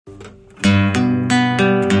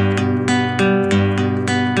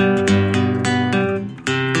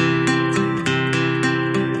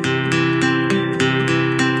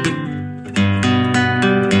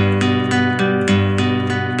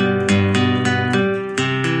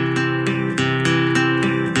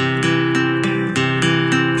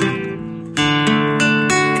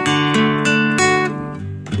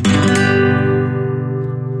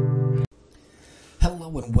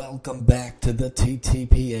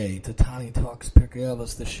day to Tani Talks Pirkei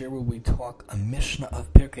Avos, the share where we talk a Mishnah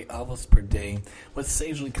of Pirkei Avos per day with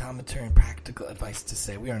sagely commentary and practical advice to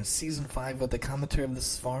say. We are in season 5 with the commentary of the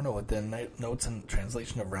Sforno with the notes and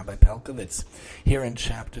translation of Rabbi Pelkovitz here in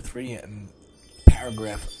chapter 3 and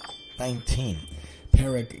paragraph 19,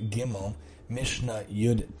 Perek Gimel, Mishnah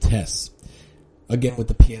Yud Tes. Again, with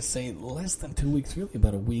the PSA, less than 2 weeks, really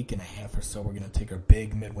about a week and a half or so, we're going to take our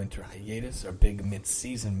big midwinter hiatus, our big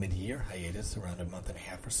mid-season, mid-year hiatus, around a month and a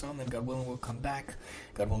half or so, and then God willing, we'll come back.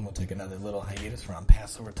 God willing, we'll take another little hiatus around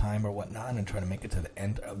Passover time or whatnot and try to make it to the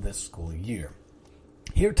end of this school year.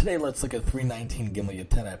 Here today, let's look at 319 Gimel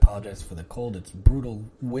Yatet. I apologize for the cold. It's brutal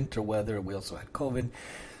winter weather. We also had COVID.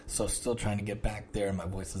 So still trying to get back there. My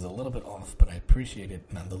voice is a little bit off, but I appreciate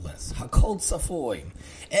it nonetheless. Hakol Safoy.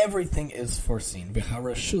 Everything is foreseen.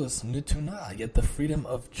 V'harashus nituna. Yet the freedom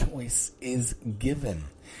of choice is given.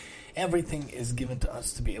 Everything is given to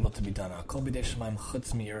us to be able to be done.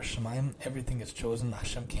 Everything is chosen.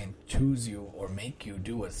 Hashem can't choose you or make you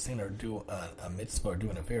do a sin or do a mitzvah or do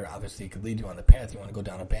an affair. Obviously, he could lead you on the path. You want to go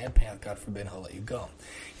down a bad path, God forbid, he'll let you go.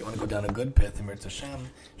 You want to go down a good path, Emir Hashem,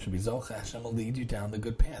 should be Zocha, Hashem will lead you down the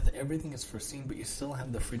good path. Everything is foreseen, but you still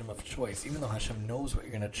have the freedom of choice. Even though Hashem knows what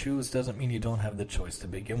you're going to choose, doesn't mean you don't have the choice to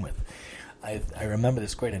begin with. I remember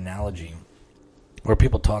this great analogy where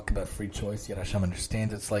people talk about free choice, yet Hashem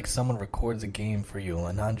understands. It's like someone records a game for you,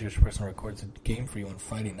 a non-Jewish person records a game for you on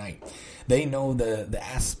Friday night. They know the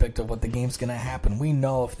aspect of what the game's going to happen. We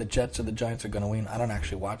know if the Jets or the Giants are going to win. I don't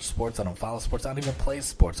actually watch sports. I don't follow sports. I don't even play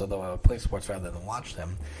sports, although I would play sports rather than watch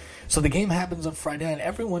them. So the game happens on Friday night.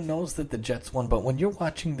 Everyone knows that the Jets won, but when you're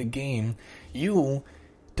watching the game, you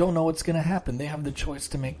don't know what's going to happen. They have the choice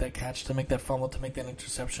to make that catch, to make that fumble, to make that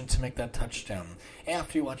interception, to make that touchdown.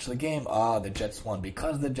 After you watch the game, the Jets won.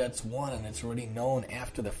 Because the Jets won and it's already known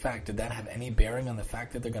after the fact, did that have any bearing on the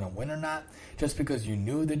fact that they're going to win or not? Just because you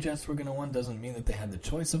knew the Jets were going to win doesn't mean that they had the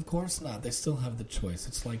choice. Of course not. They still have the choice.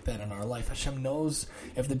 It's like that in our life. Hashem knows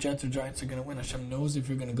if the Jets or Giants are going to win. Hashem knows if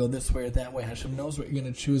you're going to go this way or that way. Hashem knows what you're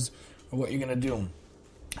going to choose or what you're going to do.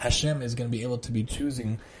 Hashem is going to be able to be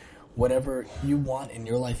choosing whatever you want in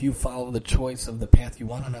your life. You follow the choice of the path you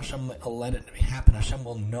want, and Hashem will let it happen. Hashem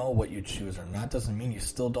will know what you choose or not. Doesn't mean you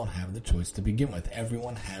still don't have the choice to begin with.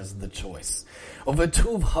 Everyone has the choice.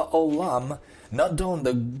 Uvetuv ha'olam nadon,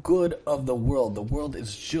 the good of the world. The world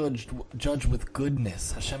is judged with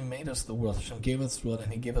goodness. Hashem made us the world. Hashem gave us the world,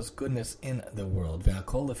 and He gave us goodness in the world.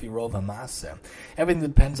 Ve'akol lefi rov ha'maseh. Everything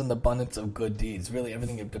depends on the abundance of good deeds. Really,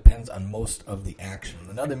 everything depends on most of the action.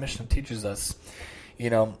 Another Mishnah teaches us, we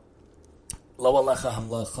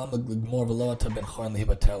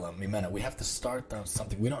have to start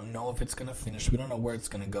something. We don't know if it's going to finish. We don't know where it's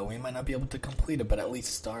going to go. We might not be able to complete it, but at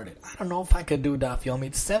least start it. I don't know if I could do Daf Yomi.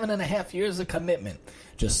 It's 7.5 years of commitment.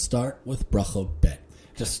 Just start with Bracha Bet.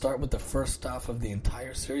 Just start with the first daf of the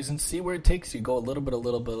entire series and see where it takes you. Go a little bit.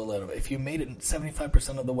 If you made it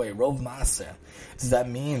 75% of the way, Rov Maaseh, does that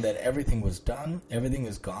mean that everything was done? Everything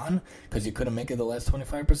is gone? Because you couldn't make it the last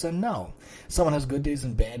 25%? No. Someone has good days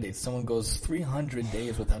and bad days. Someone goes 300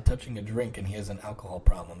 days without touching a drink and he has an alcohol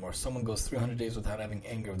problem. Or someone goes 300 days without having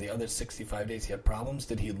anger. The other 65 days he had problems.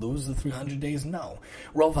 Did he lose the 300 days? No.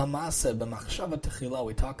 Rov HaMaaseh, b'machshava techila,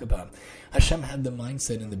 we talk about. Hashem had the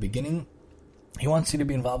mindset in the beginning. He wants you to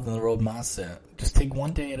be involved in the road Maaseh. Just take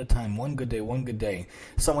one day at a time, one good day.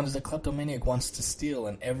 Someone is a kleptomaniac, wants to steal,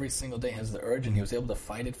 and every single day has the urge, and he was able to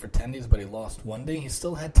fight it for 10 days, but he lost one day. He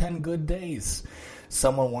still had 10 good days.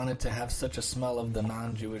 Someone wanted to have such a smell of the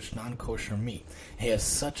non-Jewish, non-kosher meat. He has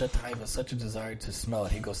such a taiva, such a desire to smell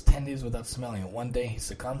it. He goes 10 days without smelling it. One day he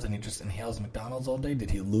succumbs and he just inhales McDonald's all day. Did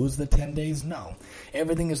he lose the 10 days? No.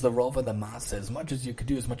 Everything is the rova, the masa. As much as you could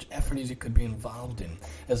do, as much effort as you could be involved in,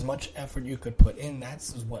 as much effort you could put in,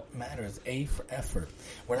 that's what matters. A for effort.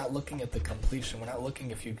 We're not looking at the completion. We're not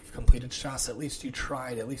looking if you completed Shas. At least you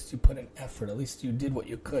tried. At least you put in effort. At least you did what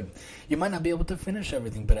you could. You might not be able to finish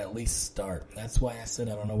everything, but at least start. That's why I said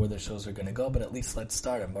I don't know where the shows are going to go, but at least let's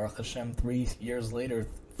start. And Baruch Hashem, 3 years later,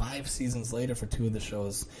 5 seasons later for 2 of the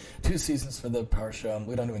shows, 2 seasons for the Parsha.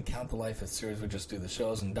 We don't even count the Life as series. We just do the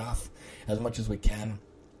shows and Daf as much as we can.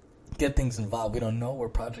 Get things involved. We don't know where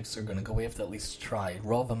projects are going to go. We have to at least try.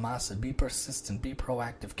 Rov HaMaaseh, be persistent, be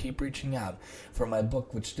proactive, keep reaching out. For my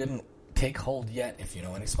book, which didn't take hold yet, if you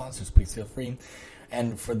know any sponsors, please feel free.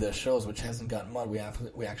 And for the shows, which hasn't gotten mud, we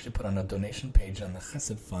actually put on a donation page on the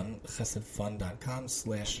Chesed Fund,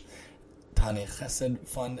 chesed.com/Tani Chesed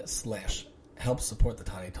Fund/ help support the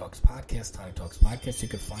Tani Talks podcast. Tani Talks podcast. You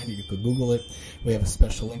could find it. You could Google it. We have a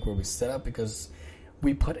special link where we set up because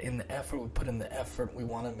we put in the effort. We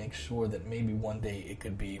want to make sure that maybe one day it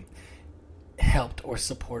could be helped or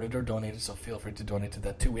supported or donated, so feel free to donate to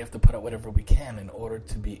that too. We have to put out whatever we can in order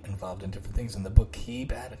to be involved in different things. In the book,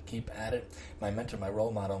 keep at it. My mentor, my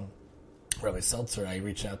role model, Rabbi Seltzer, I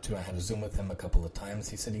reached out to. I had a Zoom with him a couple of times.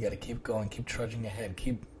 He said, you got to keep going, keep trudging ahead,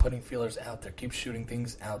 keep putting feelers out there, keep shooting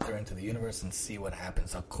things out there into the universe and see what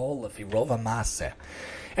happens.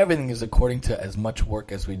 Everything is according to as much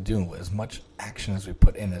work as we do, as much action as we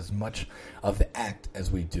put in, as much of the act as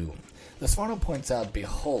we do. The Sforno points out,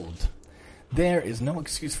 behold, there is no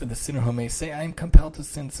excuse for the sinner who may say, I am compelled to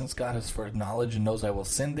sin, since God has foreknowledge and knows I will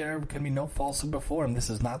sin. There can be no falsehood before him. This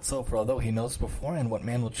is not so, for although he knows beforehand what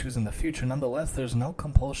man will choose in the future, nonetheless there is no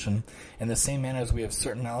compulsion in the same manner as we have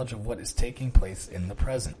certain knowledge of what is taking place in the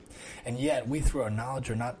present. And yet we, through our knowledge,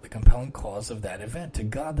 are not the compelling cause of that event. To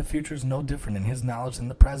God, the future is no different in his knowledge than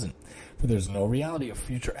the present, for there is no reality of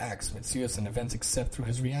future acts, mitzvahs, and events except through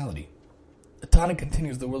his reality. The Tana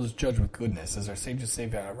continues, the world is judged with goodness, as our sages say,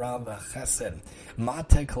 V'arav v'chesed,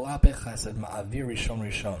 ma'ate kalape chesed, ma'avir rishon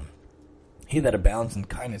rishon. He that abounds in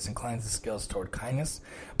kindness inclines the scales toward kindness,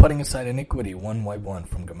 putting aside iniquity one by one,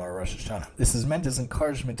 from Gemara Rosh Hashanah. This is meant as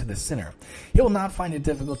encouragement to the sinner. He will not find it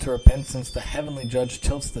difficult to repent, since the heavenly judge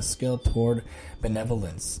tilts the scale toward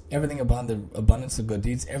benevolence. Everything upon the abundance of good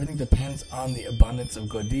deeds, everything depends on the abundance of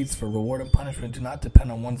good deeds, for reward and punishment do not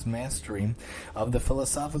depend on one's mastery of the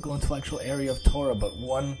philosophical intellectual area of Torah, but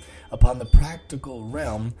one upon the practical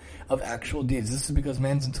realm of actual deeds. This is because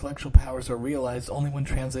man's intellectual powers are realized only when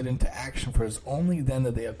translated into action, for it is only then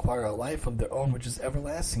that they acquire a life of their own which is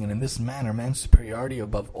everlasting, and in this manner man's superiority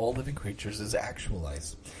above all living creatures is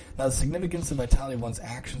actualized. Now, the significance and vitality of one's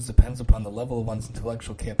actions depends upon the level of one's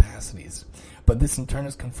intellectual capacities, but this in turn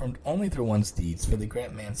is confirmed only through one's deeds, for they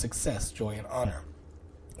grant man success, joy, and honor,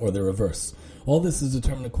 or the reverse. All this is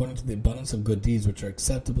determined according to the abundance of good deeds which are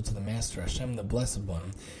acceptable to the Master, Hashem, the Blessed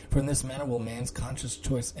One. For in this manner will man's conscious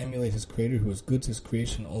choice emulate his Creator, who is good to his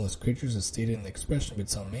creation, all his creatures, as stated in the expression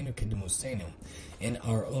B'Tzalmenu Kedumusenu, in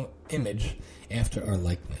our own image, after our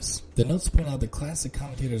likeness. The notes point out that classic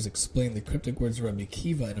commentators explain the cryptic words of Rabbi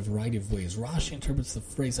Kiva in a variety of ways. Rashi interprets the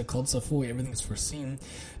phrase Hakol Tzafui, everything is foreseen,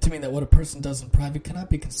 to mean that what a person does in private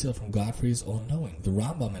cannot be concealed from God, for he is all-knowing. The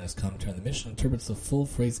Rambam, in his commentary on the Mishnah, interprets the full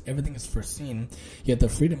phrase everything is foreseen, yet the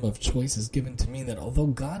freedom of choice is given to mean that although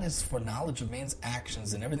God has foreknowledge of man's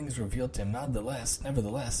actions and everything is revealed to him,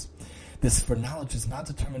 nevertheless, this foreknowledge does not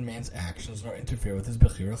determine man's actions nor interfere with his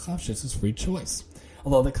Bechira Chavshis, his free choice.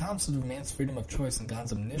 Although the concept of man's freedom of choice and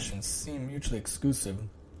God's omniscience seem mutually exclusive,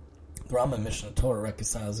 the Rambam Mishnah Torah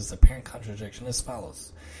reconciles this apparent contradiction as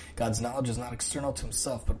follows. God's knowledge is not external to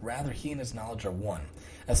himself, but rather he and his knowledge are one.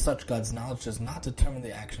 As such, God's knowledge does not determine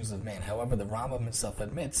the actions of man. However, the Rambam himself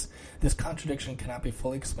admits this contradiction cannot be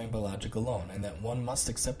fully explained by logic alone, and that one must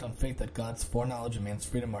accept on faith that God's foreknowledge and man's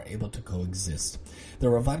freedom are able to coexist. The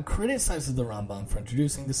Ravad criticizes the Rambam for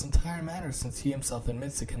introducing this entire matter, since he himself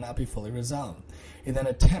admits it cannot be fully resolved. He then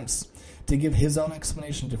attempts to give his own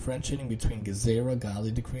explanation differentiating between Gezerah,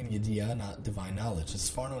 godly decree, and Yediyah, not divine knowledge. As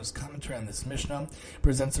far as commentary on this Mishnah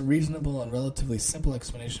presents a reasonable and relatively simple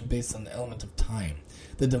explanation based on the element of time.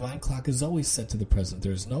 The divine clock is always set to the present.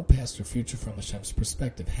 There is no past or future from Hashem's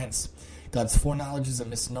perspective. Hence, God's foreknowledge is a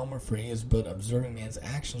misnomer, for he is but observing man's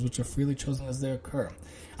actions, which are freely chosen as they occur.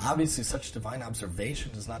 Obviously, such divine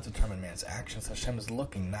observation does not determine man's actions. Hashem is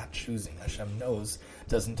looking, not choosing. Hashem knows,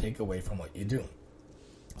 doesn't take away from what you do.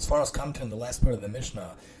 As far as commentary on the last part of the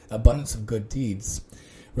Mishnah, abundance of good deeds,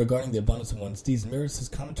 regarding the abundance of one's deeds, mirrors his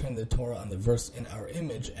commentary in the Torah on the verse in our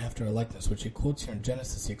image after our likeness, which he quotes here in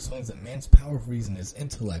Genesis. He explains that man's power of reason, his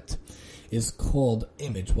intellect, is called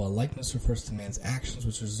image, while likeness refers to man's actions,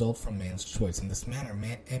 which result from man's choice. In this manner,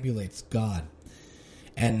 man emulates God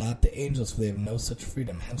and not the angels, for they have no such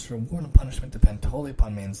freedom. Hence, reward and punishment depend totally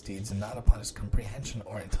upon man's deeds and not upon his comprehension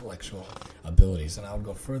or intellectual abilities. And I would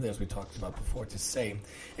go further, as we talked about before, to say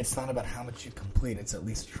it's not about how much you complete, it's at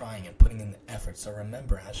least trying and putting in the effort. So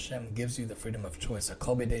remember, Hashem gives you the freedom of choice.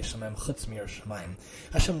 Hashem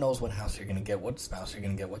knows what house you're going to get, what spouse you're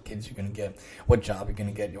going to get, what kids you're going to get, what job you're going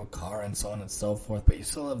to get, your car, and so on and so forth. But you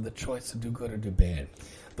still have the choice to do good or do bad.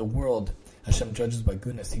 The world, Hashem judges by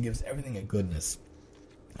goodness. He gives everything a goodness.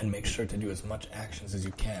 And make sure to do as much actions as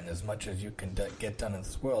you can. As much as you can get done in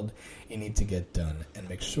this world, you need to get done. And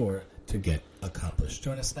make sure to get accomplished.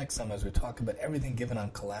 Join us next time as we talk about everything given on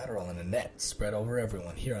collateral and a net spread over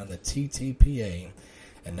everyone here on the TTPA.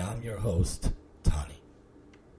 And now I'm your host,